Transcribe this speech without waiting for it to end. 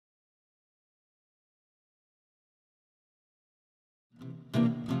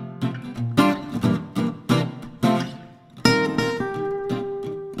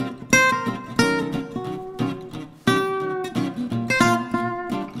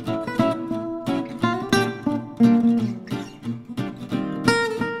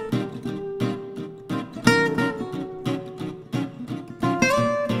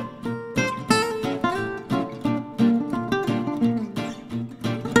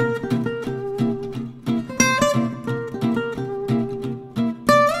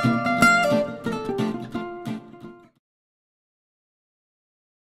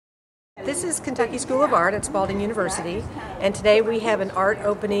is Kentucky School of Art at Spalding University, and today we have an art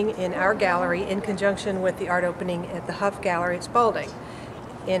opening in our gallery in conjunction with the art opening at the Huff Gallery at Spalding.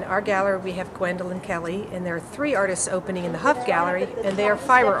 In our gallery we have Gwendolyn Kelly, and there are 3 artists opening in the Huff Gallery, and they are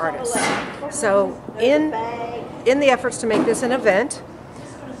fiber artists. So in the efforts to make this an event,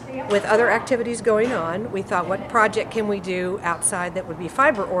 with other activities going on, we thought, what project can we do outside that would be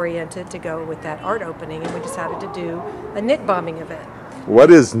fiber oriented to go with that art opening, and we decided to do a knit bombing event.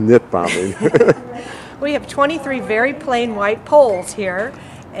 What is knit bombing? We have 23 very plain white poles here,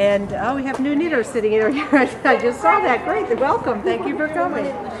 and we have new knitters sitting here. I just saw that. Great, welcome. Thank you for coming.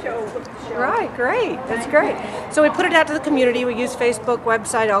 Right, great. That's great. So we put it out to the community. We used Facebook,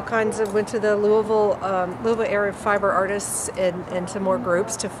 website, all kinds of, went to the Louisville area fiber artists and some more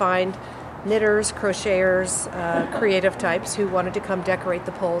groups to find knitters, crocheters, creative types who wanted to come decorate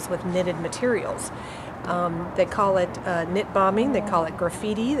the poles with knitted materials. They call it knit bombing, they call it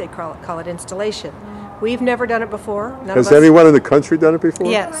graffiti, they call it installation. We've never done it before. Has anyone in the country done it before?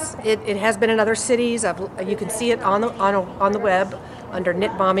 Yes, it has been in other cities. You can see it on the web under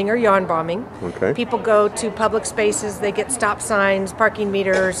knit bombing or yarn bombing. Okay. People go to public spaces, they get stop signs, parking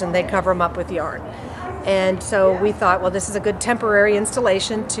meters, and they cover them up with yarn. And so we thought, well, this is a good temporary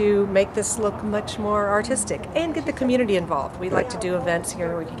installation to make this look much more artistic and get the community involved. We like to do events here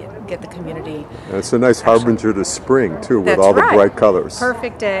where we can get the community. And it's a nice harbinger to spring, too, with That's all the right. bright colors.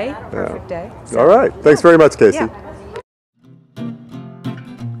 Perfect day. Perfect day. All right. Thanks very much, Casey. Yeah.